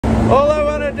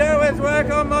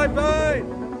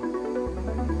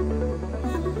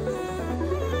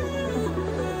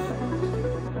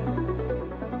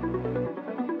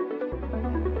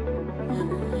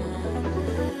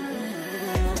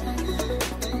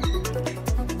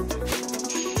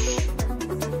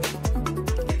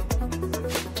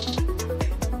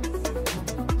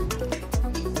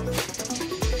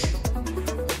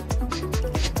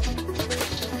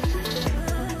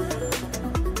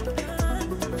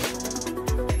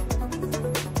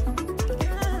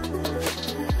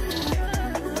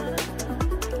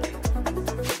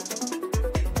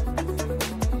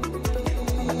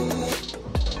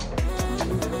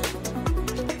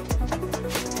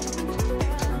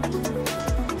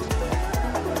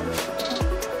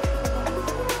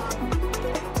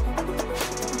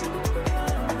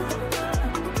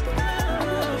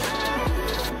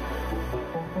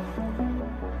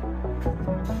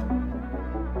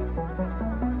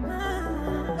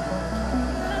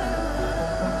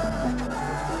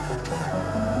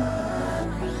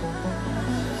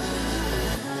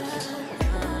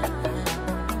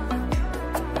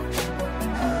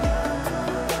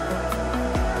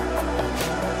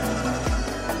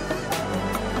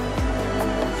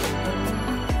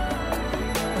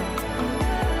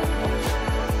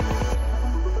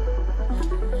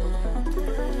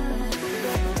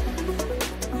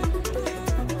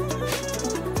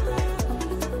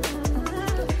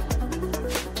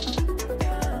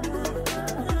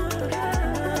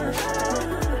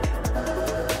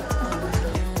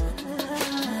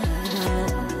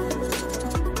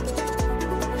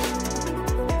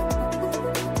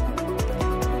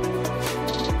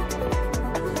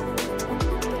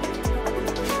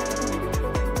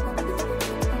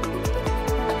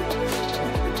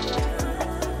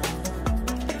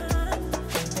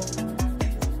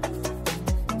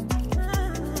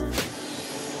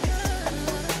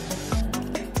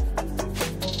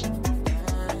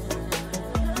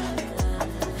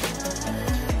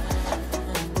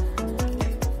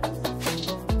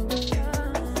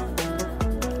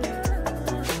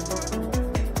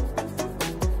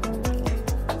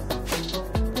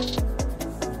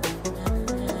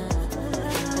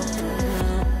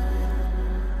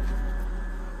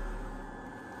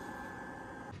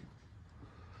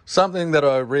Something that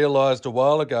I realised a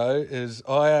while ago is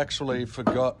I actually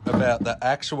forgot about the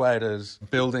actuators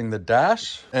building the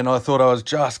dash, and I thought I was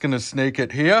just going to sneak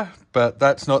it here, but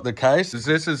that's not the case.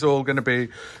 This is all going to be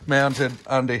mounted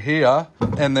under here,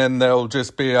 and then there'll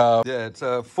just be it's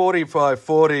a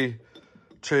 40x40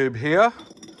 tube here,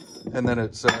 and then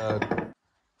it's a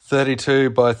 32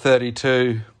 by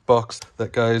 32 box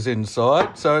that goes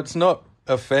inside. So it's not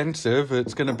offensive,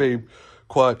 it's going to be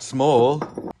quite small.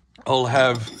 I'll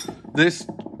have this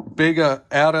bigger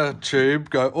outer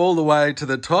tube go all the way to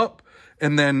the top,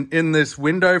 and then in this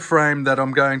window frame that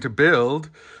I'm going to build,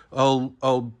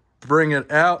 I'll bring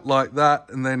it out like that,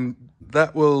 and then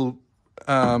that will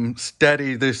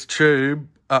steady this tube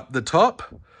up the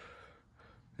top,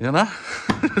 you know.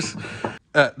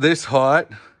 At this height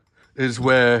is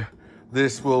where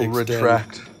this will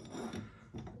retract.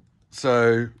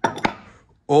 So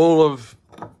all of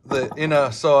the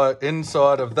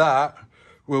inside of that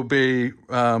will be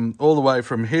all the way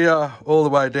from here, all the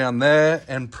way down there,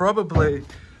 and probably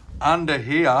under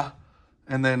here.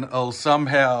 And then I'll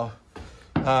somehow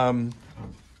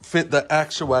fit the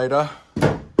actuator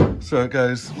so it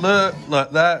goes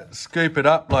like that, scoop it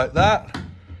up like that,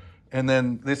 and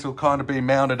then this will kind of be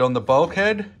mounted on the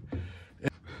bulkhead.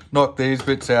 Knock these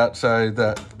bits out so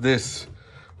that this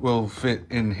will fit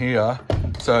in here.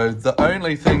 So the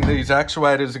only thing these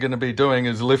actuators are going to be doing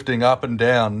is lifting up and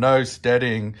down, no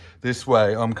steadying this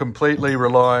way. I'm completely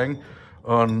relying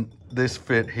on this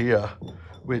fit here,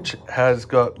 which has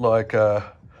got like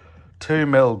a 2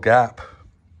 mil gap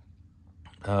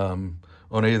on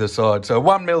either side. So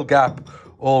 1 mil gap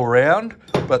all round,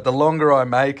 but the longer I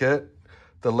make it,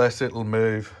 the less it'll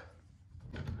move.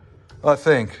 I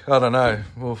think. I don't know.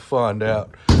 We'll find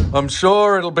out. I'm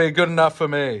sure it'll be good enough for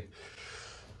me,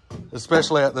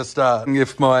 especially at the start.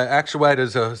 If my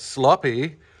actuators are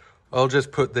sloppy, I'll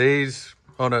just put these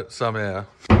on it somehow.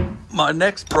 My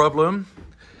next problem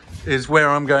is where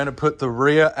I'm going to put the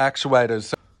rear actuators.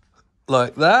 So,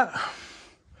 like that.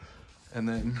 And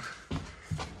then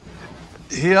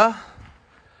here.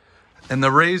 And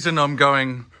the reason I'm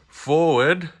going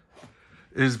forward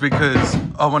is because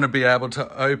I want to be able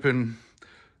to open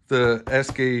the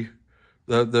esky,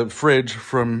 the fridge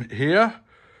from here.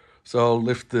 So I'll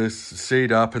lift this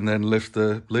seat up and then lift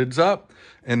the lids up.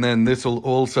 And then this will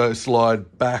also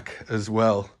slide back as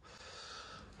well.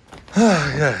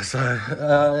 Yeah, so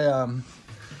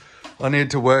I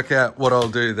need to work out what I'll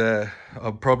do there.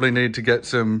 I'll probably need to get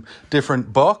some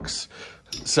different box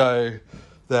so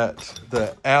that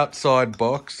the outside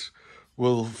box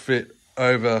will fit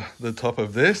over the top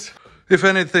of this. If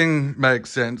anything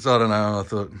makes sense, I don't know. I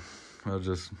thought I'll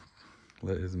just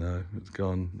let you know. It's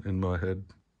gone in my head.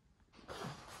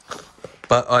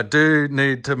 But I do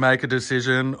need to make a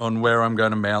decision on where I'm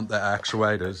going to mount the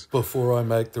actuators before I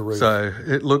make the roof. So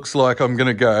it looks like I'm going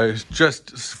to go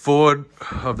just forward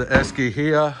of the esky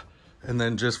here and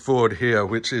then just forward here,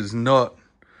 which is not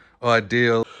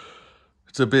ideal.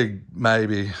 It's a big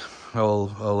maybe.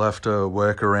 I'll have to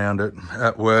work around it.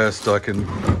 At worst, I can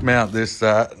mount this,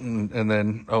 that, and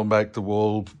then I'll make the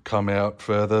wall come out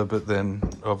further, but then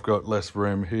I've got less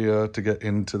room here to get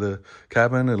into the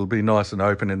cabin. It'll be nice and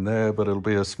open in there, but it'll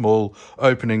be a small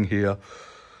opening here.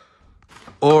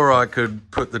 Or I could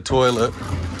put the toilet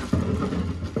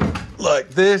like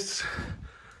this,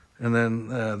 and then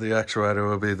the actuator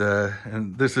will be there.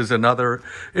 And this is another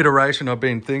iteration I've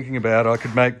been thinking about. I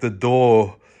could make the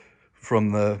door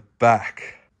from the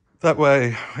back. That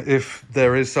way, if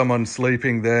there is someone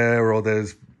sleeping there or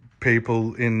there's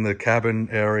people in the cabin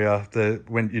area,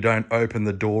 when you don't open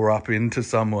the door up into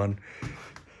someone.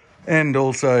 And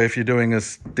also, if you're doing a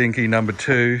stinky number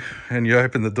 2 and you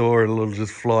open the door, it'll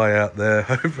just fly out there,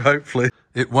 hopefully.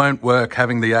 It won't work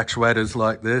having the actuators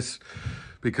like this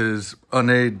because I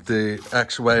need the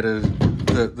actuator,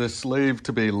 the sleeve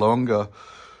to be longer.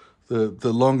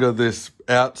 The longer this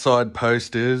outside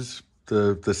post is,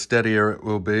 the steadier it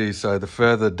will be. So the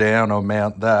further down I'll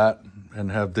mount that and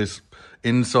have this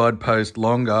inside post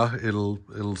longer,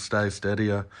 it'll stay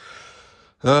steadier.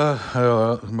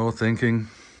 More thinking.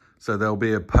 So there'll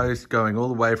be a post going all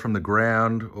the way from the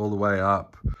ground all the way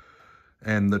up,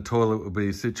 and the toilet will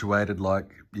be situated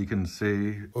like you can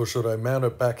see. Or should I mount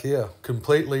it back here?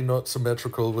 Completely not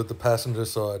symmetrical with the passenger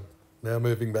side. Now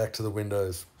moving back to the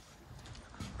windows.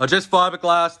 I just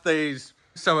fiberglassed these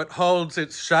so it holds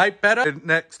its shape better.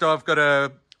 Next, I've got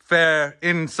a fair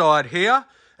inside here,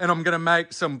 and I'm going to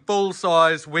make some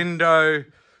full-size window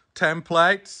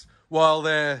templates while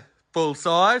they're full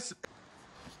size.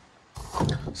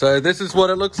 So this is what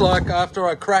it looks like after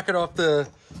I crack it off the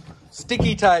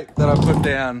sticky tape that I put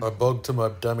down. I bogged to my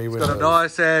dummy windows. Got a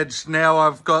nice edge. Now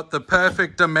I've got the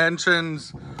perfect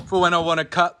dimensions for when I want to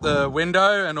cut the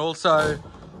window and also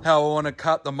how I want to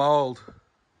cut the mould.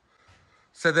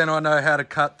 So then I know how to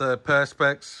cut the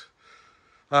perspex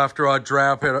after I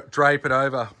drape it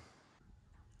over.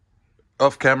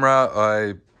 Off camera,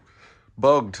 I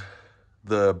bogged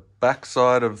the back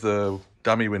side of the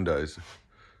dummy windows.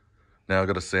 Now I've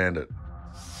got to sand it.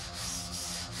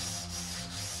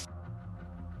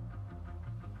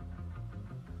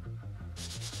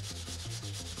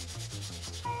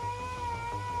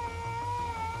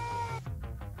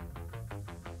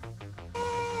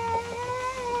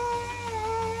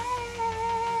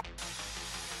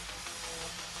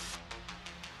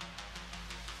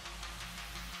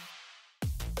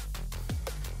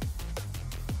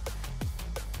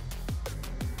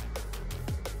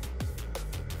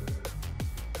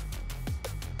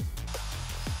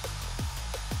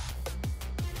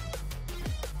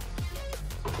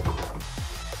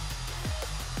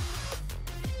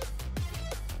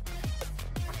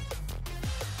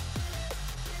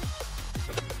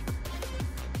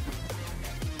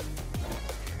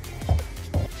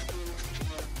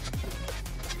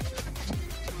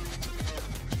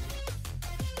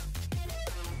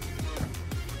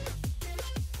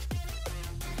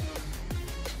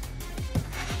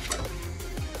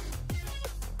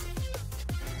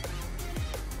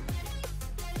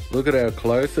 Look at how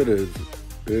close it is.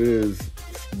 It is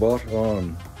spot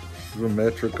on,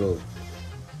 symmetrical.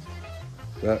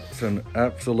 That's an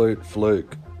absolute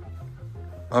fluke.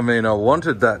 I mean, I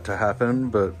wanted that to happen,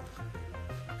 but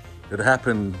it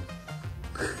happened.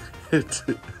 It's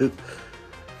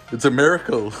a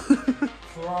miracle.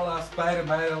 For all us beta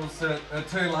males that are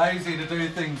too lazy to do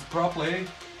things properly,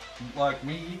 like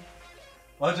me,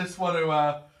 I just want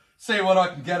to see what I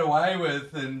can get away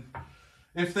with, and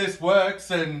if this works,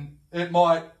 then it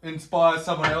might inspire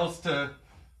someone else to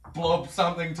blob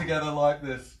something together like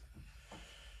this.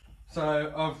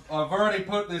 So I've already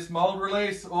put this mould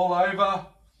release all over.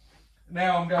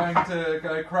 Now I'm going to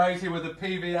go crazy with a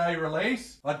PVA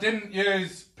release. I didn't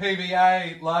use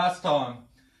PVA last time,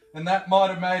 and that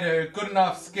might have made a good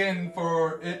enough skin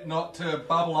for it not to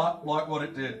bubble up like what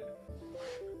it did.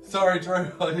 Sorry Drew,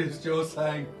 I used your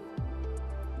saying.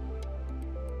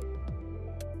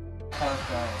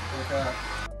 Okay.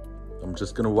 I'm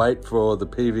just going to wait for the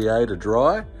PVA to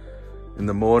dry. In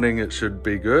the morning it should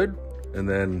be good, and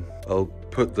then I'll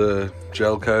put the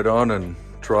gel coat on and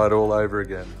try it all over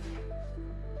again.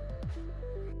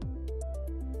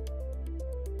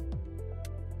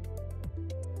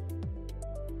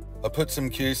 I put some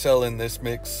Q-cell in this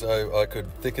mix so I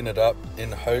could thicken it up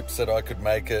in hopes that I could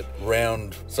make it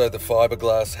round so the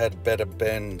fiberglass had better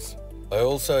bends. I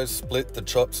also split the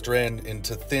chop strand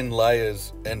into thin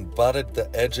layers and butted the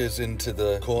edges into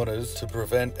the corners to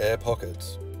prevent air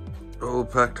pockets. All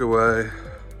packed away.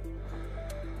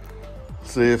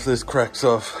 See if this cracks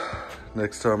off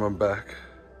next time I'm back.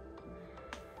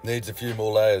 Needs a few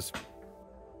more layers.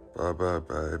 Bye bye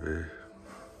baby.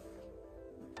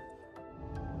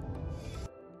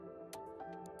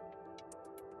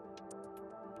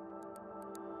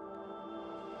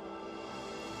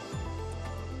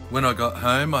 When I got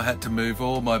home, I had to move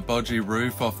all my bodgy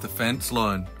roof off the fence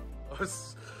line. I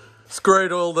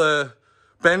screwed all the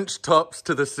bench tops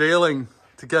to the ceiling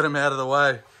to get them out of the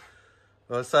way.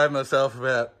 I saved myself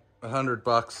about $100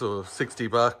 or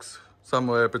 $60,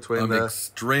 somewhere between there. I'm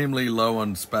extremely low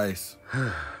on space.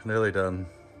 Nearly done.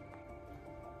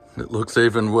 It looks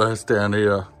even worse down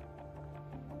here.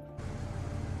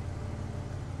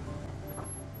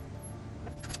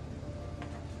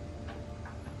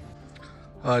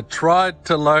 I tried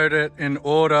to load it in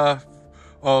order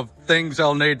of things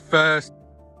I'll need first.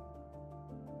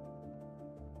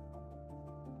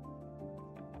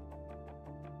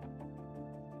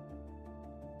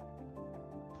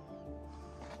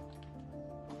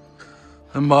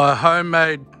 And my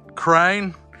homemade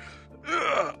crane.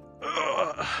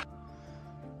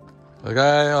 Okay,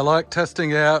 I like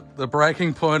testing out the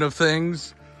breaking point of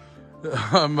things.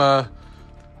 I'm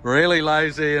really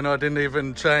lazy and I didn't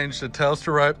even change the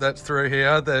Telstra rope that's through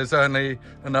here. There's only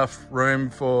enough room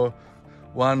for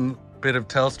one bit of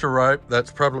Telstra rope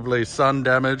that's probably sun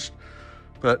damaged,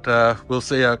 but we'll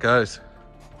see how it goes.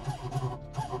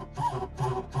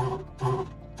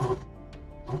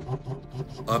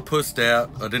 I pussed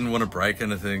out. I didn't want to break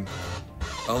anything.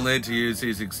 I'll need to use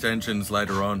these extensions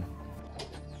later on.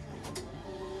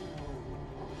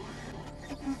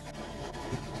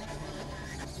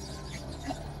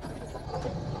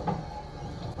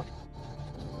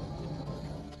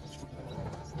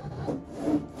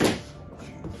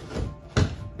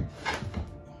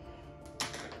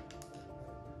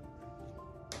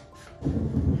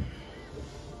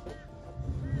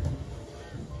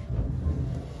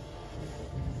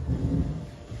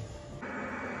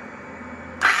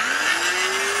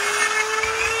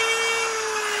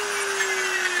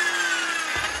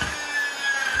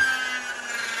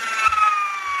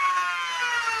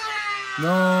 No!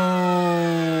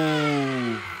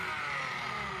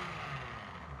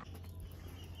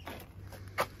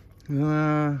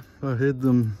 I hid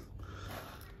them.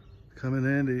 Come in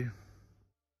handy.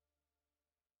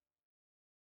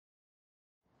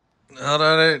 I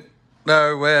don't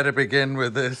know where to begin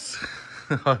with this.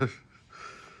 I've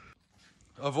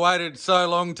waited so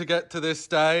long to get to this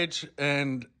stage,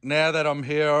 and now that I'm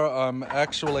here, I'm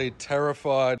actually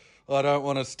terrified. I don't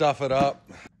want to stuff it up.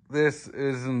 This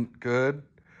isn't good.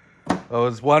 I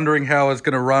was wondering how I was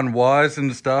going to run wires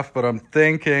and stuff, but I'm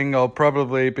thinking I'll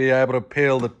probably be able to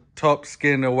peel the top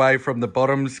skin away from the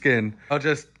bottom skin. I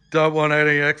just don't want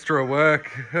any extra work.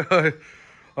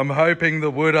 I'm hoping the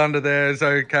wood under there is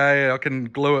okay. I can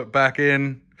glue it back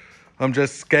in. I'm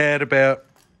just scared about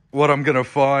what I'm going to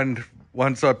find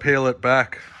once I peel it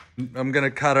back. I'm going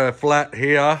to cut a flat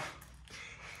here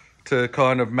to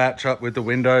kind of match up with the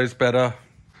windows better.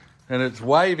 And it's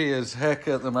wavy as heck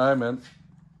at the moment.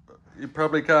 You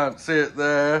probably can't see it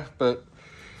there, but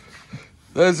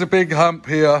there's a big hump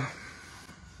here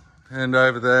and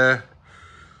over there.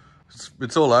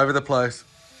 It's all over the place.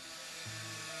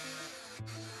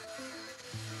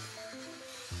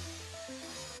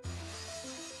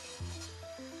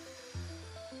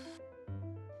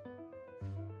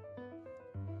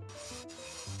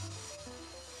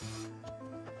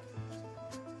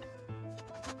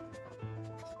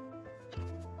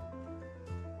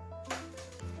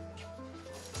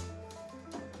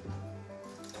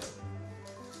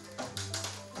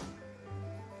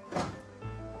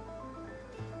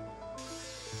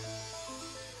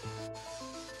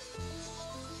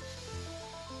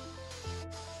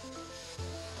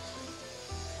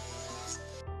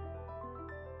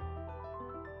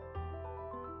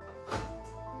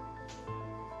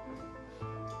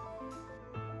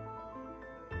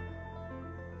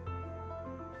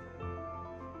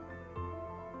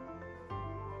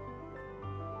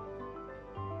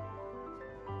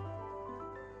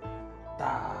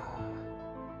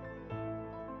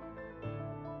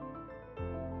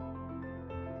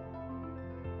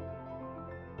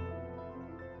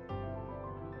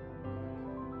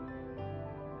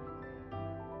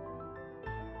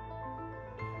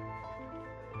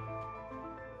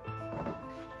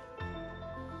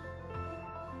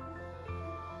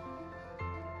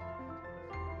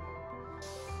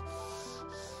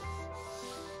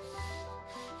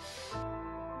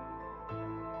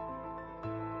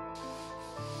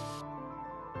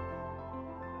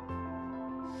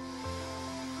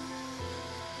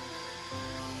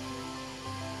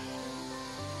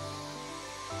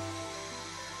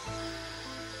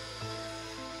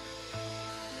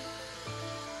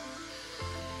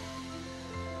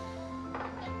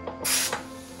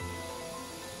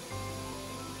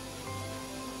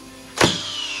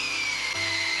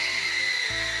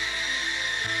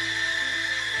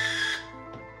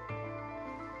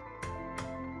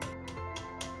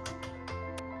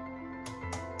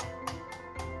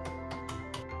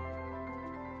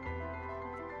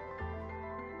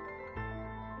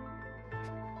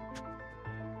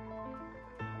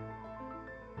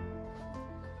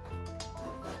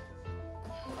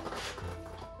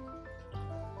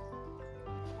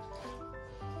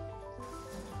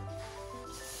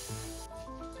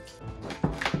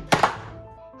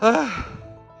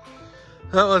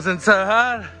 That wasn't so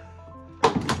hard.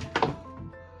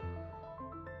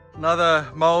 Another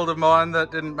mould of mine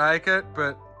that didn't make it,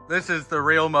 but this is the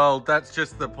real mould. That's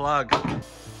just the plug.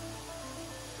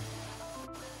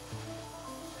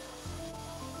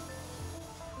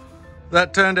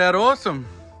 That turned out awesome.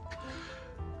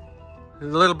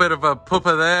 There's a little bit of a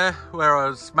pooper there where I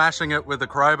was smashing it with a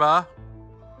crowbar,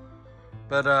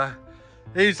 but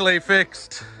easily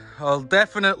fixed. I'll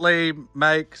definitely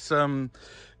make some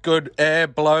good air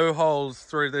blowholes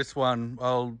through this one.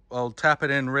 I'll tap it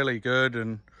in really good,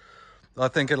 and I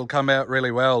think it'll come out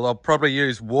really well. I'll probably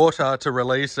use water to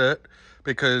release it,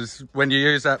 because when you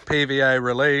use that PVA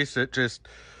release, it just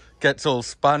gets all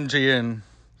spongy and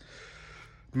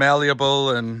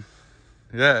malleable, and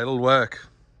yeah, it'll work.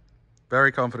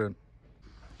 Very confident.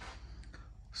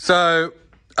 So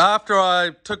after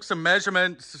I took some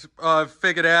measurements, I've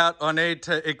figured out I need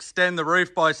to extend the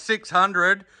roof by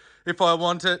 600 if I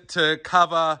want it to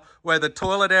cover where the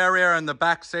toilet area and the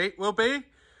back seat will be.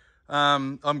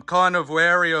 I'm kind of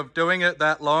wary of doing it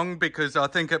that long because I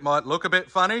think it might look a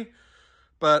bit funny,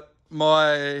 but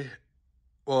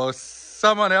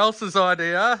someone else's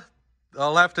idea,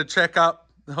 I'll have to check up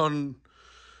on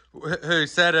who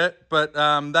said it, but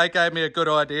they gave me a good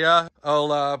idea.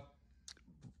 I'll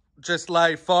just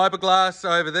lay fibreglass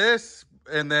over this,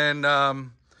 and then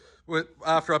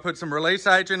after I put some release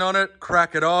agent on it,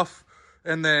 crack it off,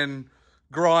 and then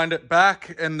grind it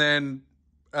back, and then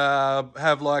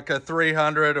have like a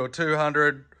 300 or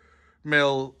 200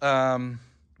 mil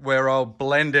where I'll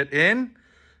blend it in,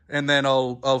 and then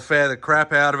I'll fare the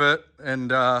crap out of it,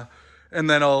 and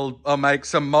then I'll make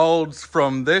some molds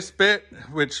from this bit,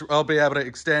 which I'll be able to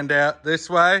extend out this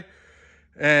way,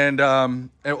 and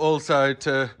also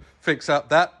to fix up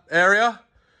that area.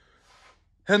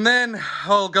 And then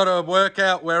I've got to work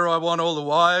out where I want all the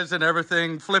wires and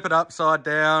everything, flip it upside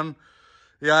down,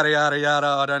 yada, yada, yada.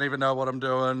 I don't even know what I'm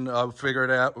doing. I'll figure it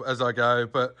out as I go.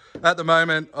 But at the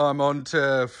moment, I'm on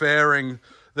to fairing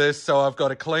this, so I've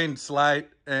got a clean slate,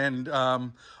 and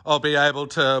I'll be able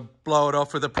to blow it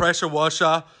off with a pressure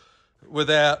washer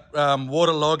without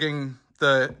waterlogging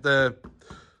the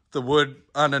wood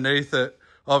underneath it.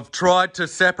 I've tried to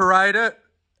separate it,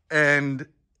 and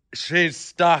she's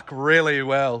stuck really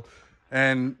well,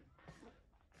 and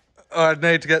I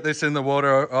need to get this in the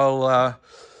water.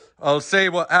 I'll see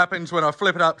what happens when I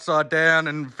flip it upside down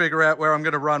and figure out where I'm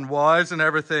going to run wires and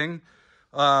everything.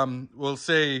 We'll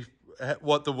see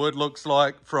what the wood looks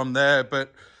like from there,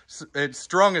 but it's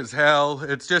strong as hell.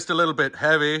 It's just a little bit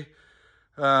heavy,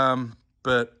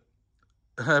 but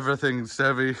everything's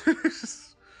heavy.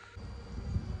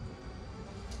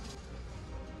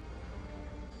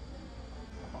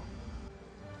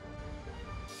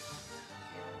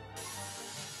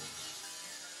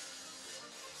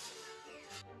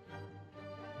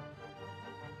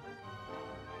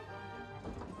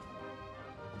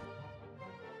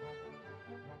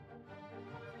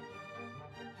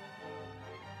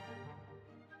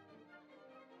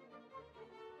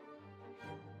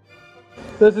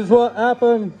 This is what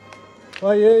happened.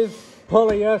 I used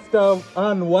polyester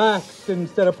unwaxed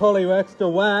instead of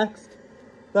polyester waxed.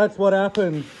 That's what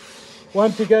happened.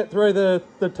 Once you get through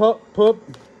the top poop,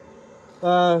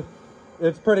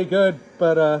 it's pretty good,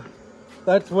 but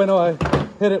that's when I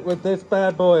hit it with this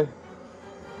bad boy.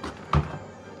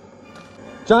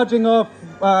 Judging off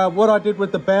what I did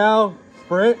with the bow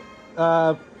sprit,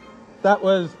 that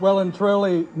was well and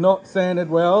truly not sanded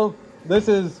well. This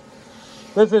is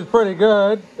pretty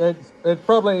good. It's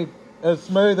probably as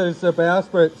smooth as the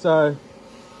bowsprit, so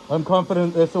I'm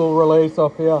confident this will release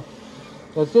off here.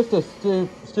 There's just a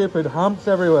stupid humps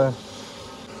everywhere.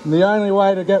 And the only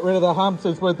way to get rid of the humps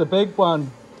is with the big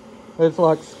one. It's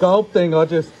like sculpting. I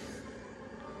just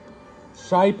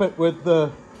shape it with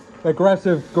the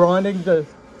aggressive grinding.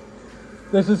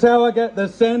 This is how I get the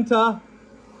center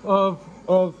of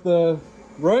the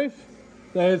roof.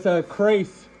 There's a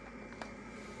crease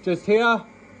just here.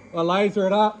 I laser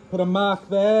it up, put a mark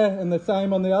there, and the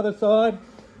same on the other side.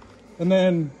 And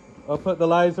then I'll put the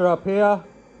laser up here.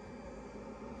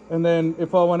 And then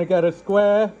if I want to get a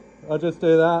square, I'll just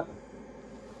do that.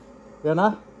 You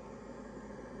know?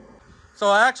 So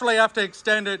I actually have to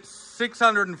extend it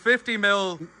 650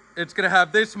 mil. It's going to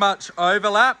have this much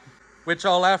overlap, which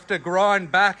I'll have to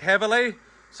grind back heavily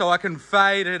so I can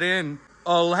fade it in.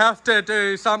 I'll have to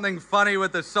do something funny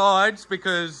with the sides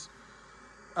because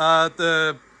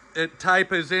it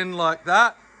tapers in like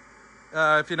that,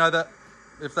 if you know that,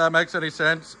 if that makes any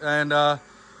sense. And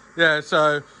yeah,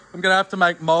 so I'm gonna have to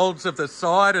make molds of the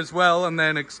side as well, and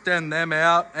then extend them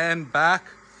out and back,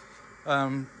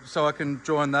 so I can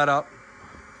join that up.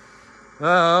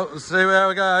 We'll see how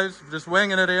it goes. Just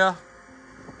winging it here.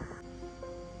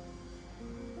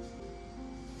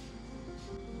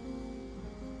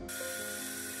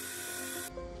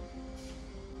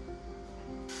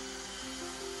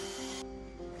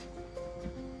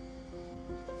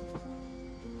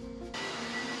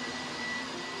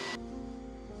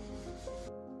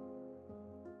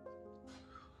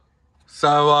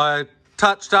 So I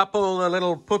touched up all the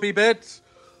little poopy bits,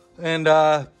 and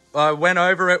I went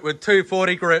over it with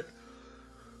 240 grit,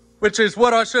 which is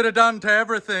what I should have done to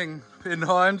everything in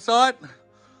hindsight.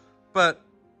 But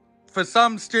for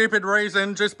some stupid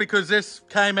reason, just because this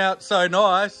came out so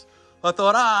nice, I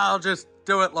thought, I'll just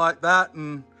do it like that.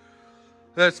 And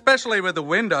especially with the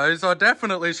windows, I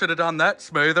definitely should have done that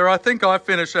smoother. I think I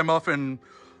finished them off in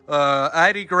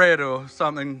 80 grit or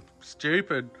something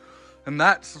stupid, and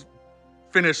that's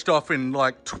finished off in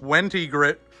like 20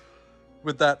 grit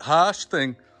with that harsh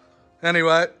thing.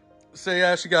 Anyway, see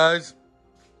how she goes.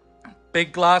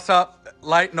 Big glass up,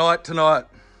 late night tonight.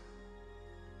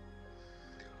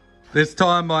 This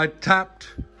time I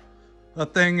tapped a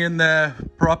thing in there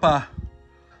proper.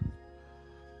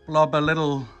 Blob a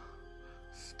little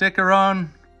sticker on.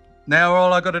 Now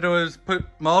all I got to do is put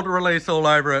mold release all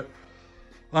over it.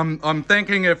 I'm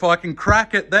thinking if I can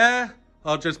crack it there,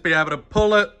 I'll just be able to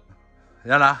pull it.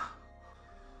 You know,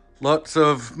 lots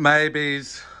of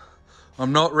maybes.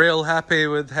 I'm not real happy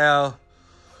with how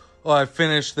I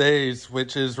finish these,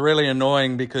 which is really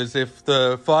annoying because if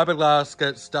the fiberglass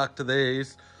gets stuck to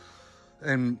these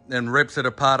and rips it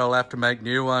apart, I'll have to make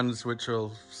new ones, which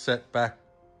will set back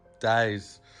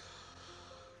days.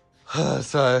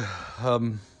 So,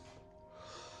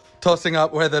 tossing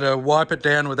up whether to wipe it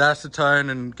down with acetone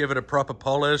and give it a proper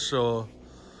polish, or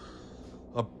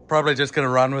I'm probably just going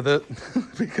to run with it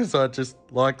because I just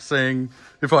like seeing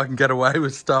if I can get away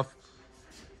with stuff.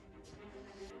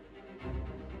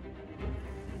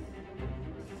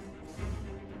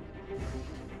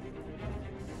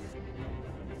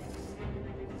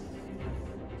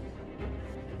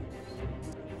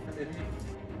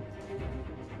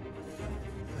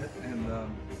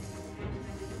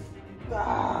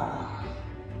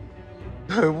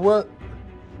 And what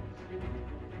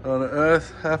on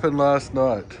earth happened last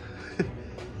night?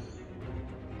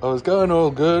 I was going all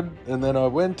good, and then I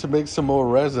went to mix some more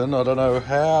resin. I don't know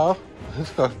how.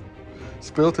 I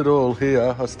spilt it all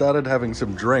here. I started having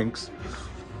some drinks,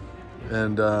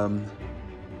 and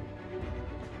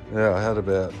yeah, I had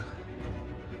about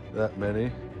that many,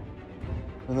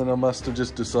 and then I must have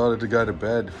just decided to go to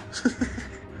bed.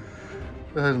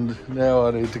 And now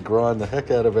I need to grind the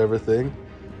heck out of everything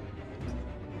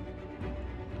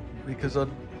because I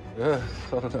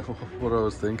don't know what I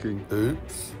was thinking.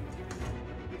 Oops.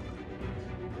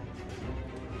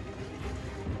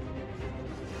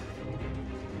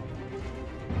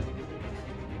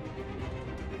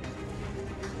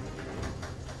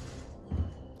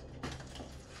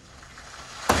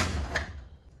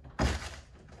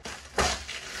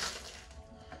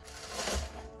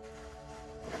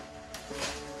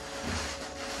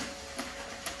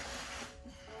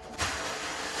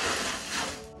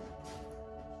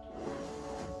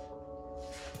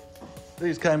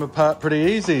 These came apart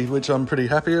pretty easy, which I'm pretty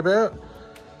happy about.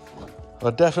 I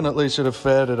definitely should have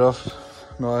faired it off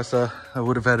nicer. I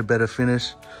would have had a better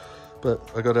finish, but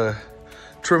I got to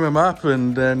trim them up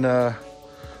and then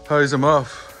hose them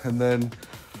off. And then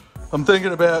I'm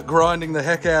thinking about grinding the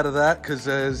heck out of that because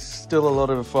there's still a lot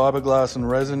of fiberglass and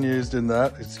resin used in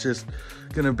that. It's just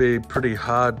going to be pretty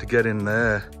hard to get in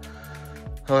there.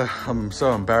 I'm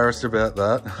so embarrassed about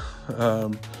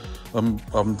that.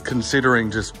 I'm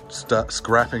considering just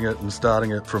scrapping it and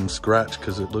starting it from scratch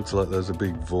because it looks like there's a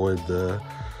big void there.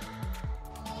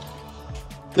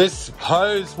 This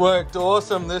hose worked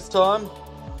awesome this time,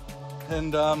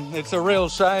 and it's a real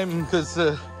shame because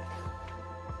the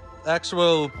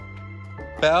actual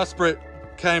bowsprit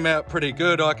came out pretty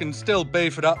good. I can still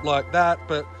beef it up like that,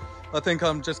 but I think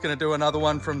I'm just going to do another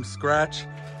one from scratch.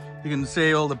 You can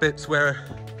see all the bits where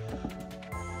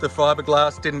the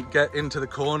fiberglass didn't get into the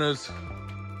corners.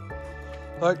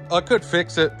 I could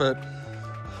fix it, but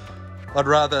I'd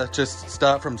rather just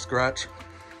start from scratch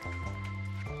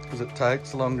because it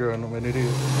takes longer and I'm an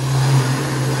idiot.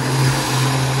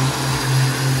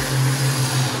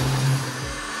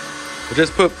 I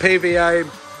just put PVA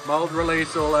mould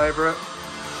release all over it.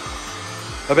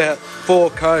 About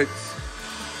 4 coats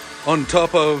on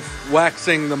top of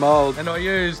waxing the mould, and I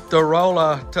used the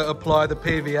roller to apply the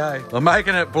PVA. I'm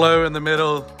making it blue in the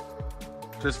middle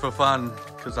just for fun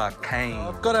because I can.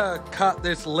 I've got to cut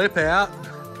this lip out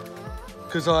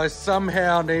because I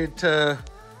somehow need to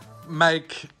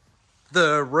make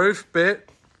the roof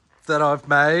bit that I've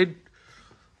made.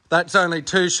 That's only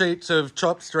 2 sheets of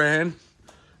chop strand.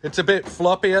 It's a bit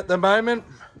floppy at the moment,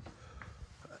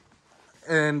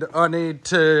 and I need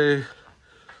to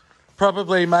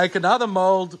probably make another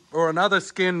mould or another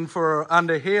skin for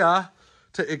under here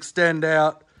to extend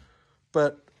out.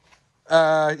 But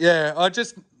yeah, I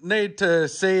just need to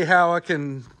see how I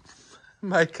can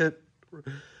make it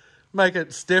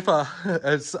stiffer,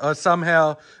 as I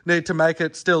somehow need to make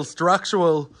it still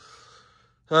structural.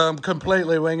 I'm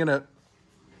completely winging it.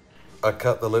 I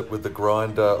cut the lip with the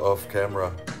grinder off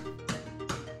camera.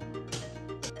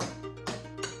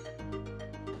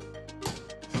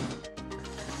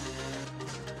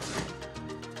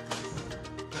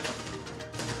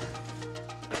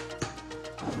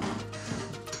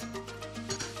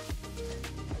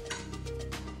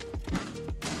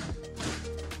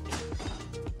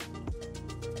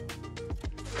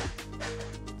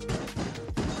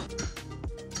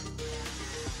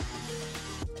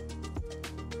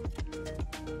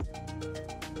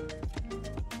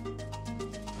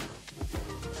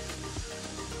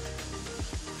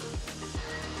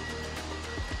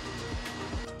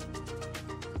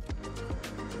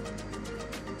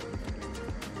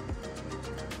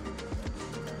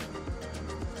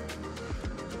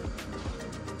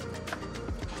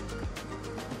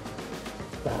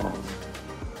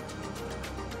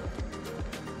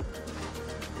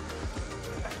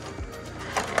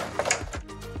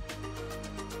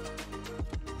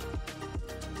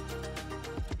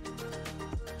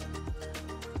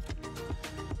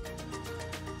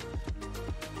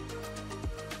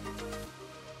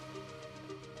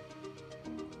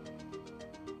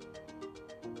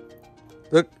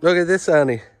 Look at this,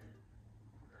 Arnie.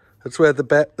 That's where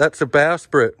that's a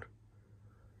bowsprit.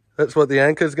 That's what the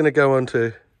anchor's going to go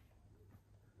onto.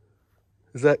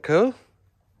 Is that cool?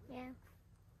 Yeah.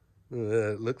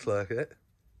 Yeah, it looks like it.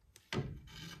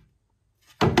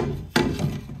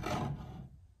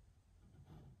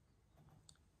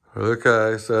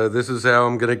 Okay, so this is how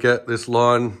I'm going to get this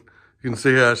line. You can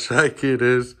see how shaky it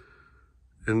is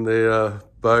in the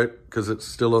boat because it's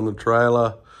still on the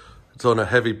trailer. It's on a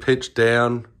heavy pitch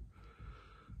down.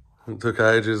 It took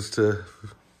ages to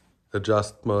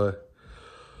adjust my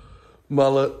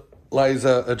mullet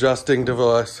laser adjusting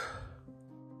device.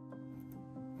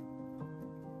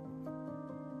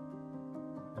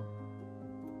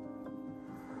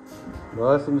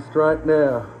 Nice and straight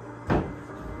now.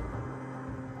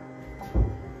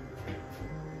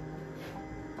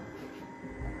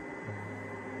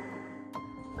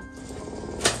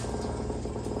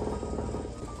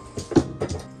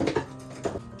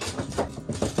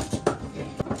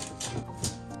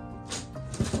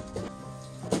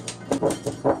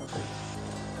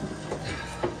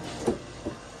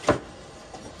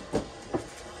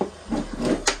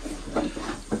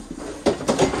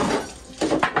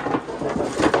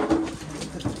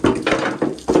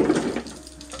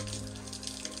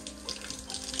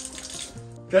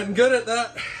 Getting good at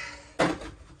that.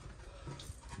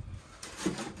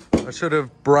 I should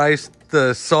have braced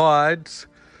the sides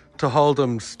to hold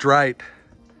them straight.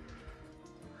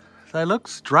 They look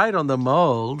straight on the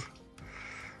mould.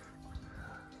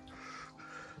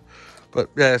 But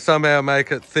yeah, somehow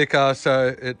make it thicker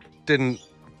so it didn't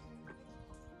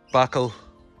buckle.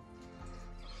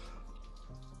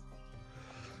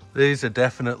 These are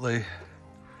definitely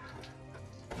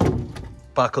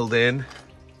buckled in.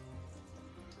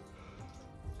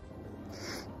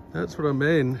 That's what I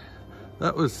mean.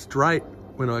 That was straight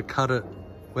when I cut it,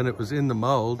 when it was in the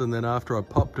mould, and then after I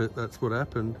popped it, that's what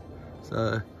happened.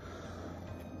 So,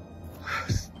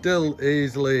 still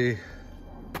easily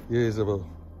usable,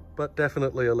 but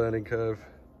definitely a learning curve.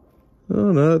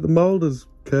 Oh no, the mould is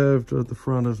curved at the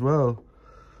front as well.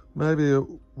 Maybe it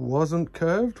wasn't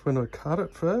curved when I cut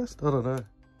it first, I don't know.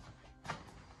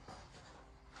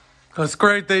 I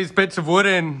screwed these bits of wood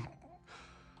in.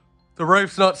 The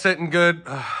roof's not sitting good.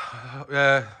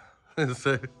 Yeah, let's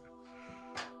see.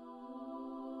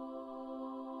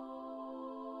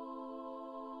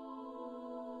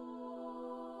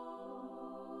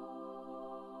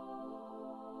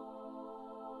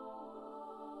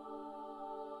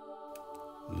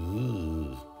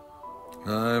 Ooh.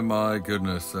 Oh my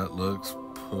goodness, that looks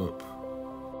poop.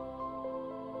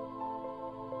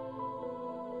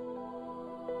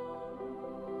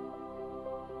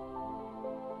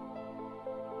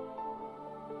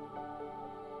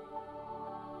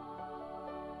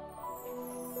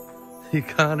 You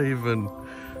can't even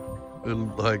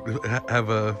like have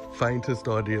a faintest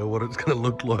idea what it's going to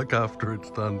look like after it's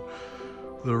done.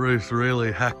 The roof's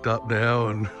really hacked up now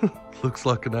and looks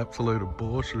like an absolute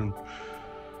abortion.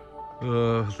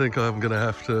 I think I'm going to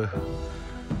have to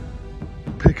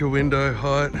pick a window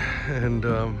height and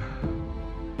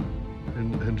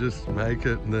just make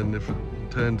it, and then if it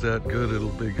turns out good, it'll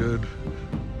be good.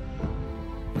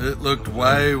 It looked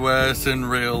way worse in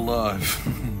real life.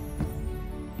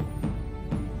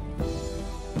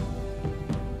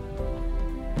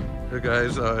 Okay,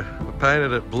 guys, I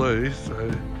painted it blue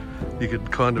so you could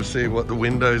kind of see what the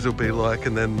windows will be like,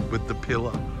 and then with the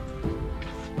pillar.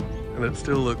 And it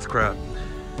still looks crap.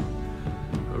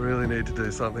 I really need to do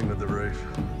something with the roof.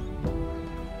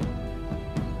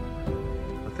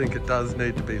 I think it does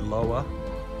need to be lower.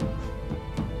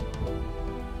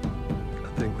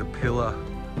 I think the pillar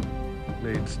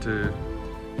needs to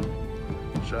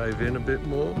shave in a bit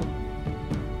more,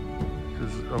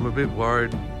 because I'm a bit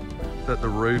worried that the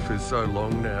roof is so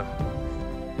long now.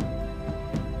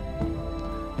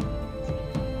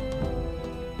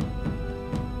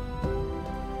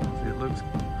 See, it looks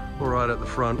all right at the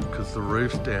front because the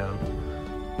roof's down,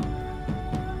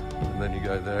 and then you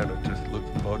go there and it just looks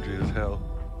bodgy as hell.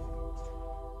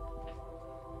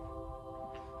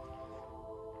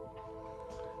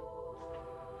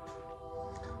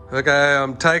 Okay,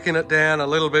 I'm taking it down a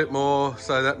little bit more,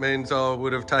 so that means I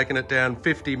would have taken it down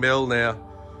 50 mil now.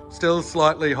 Still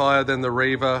slightly higher than the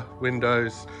Reaver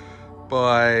windows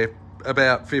by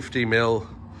about 50 mil.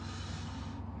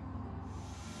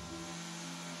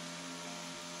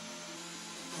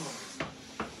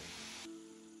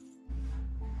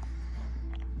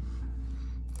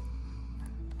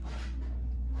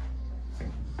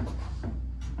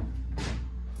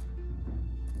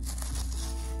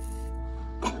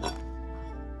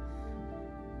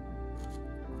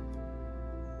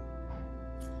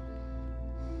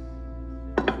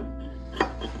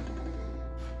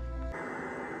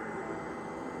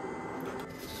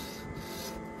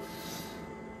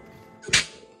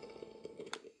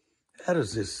 How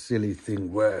does this silly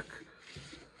thing work?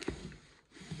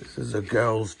 This is a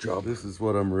girl's job. This is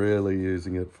what I'm really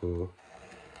using it for.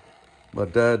 My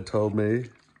dad told me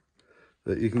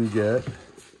that you can get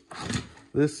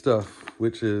this stuff,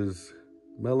 which is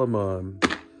melamine,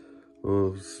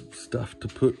 or stuff to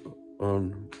put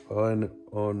on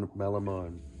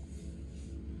melamine.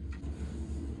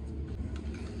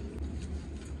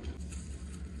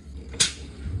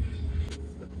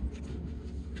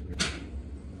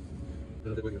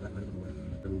 It'll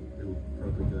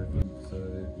probably go, so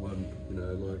one, you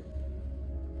know, like.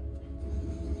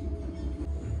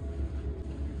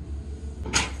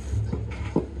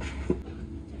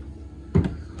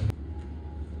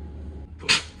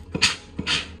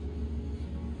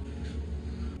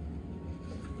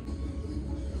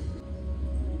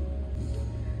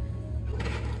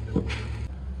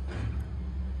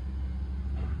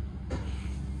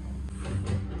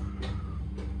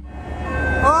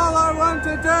 All I want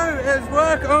to do is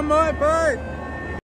work on my boat.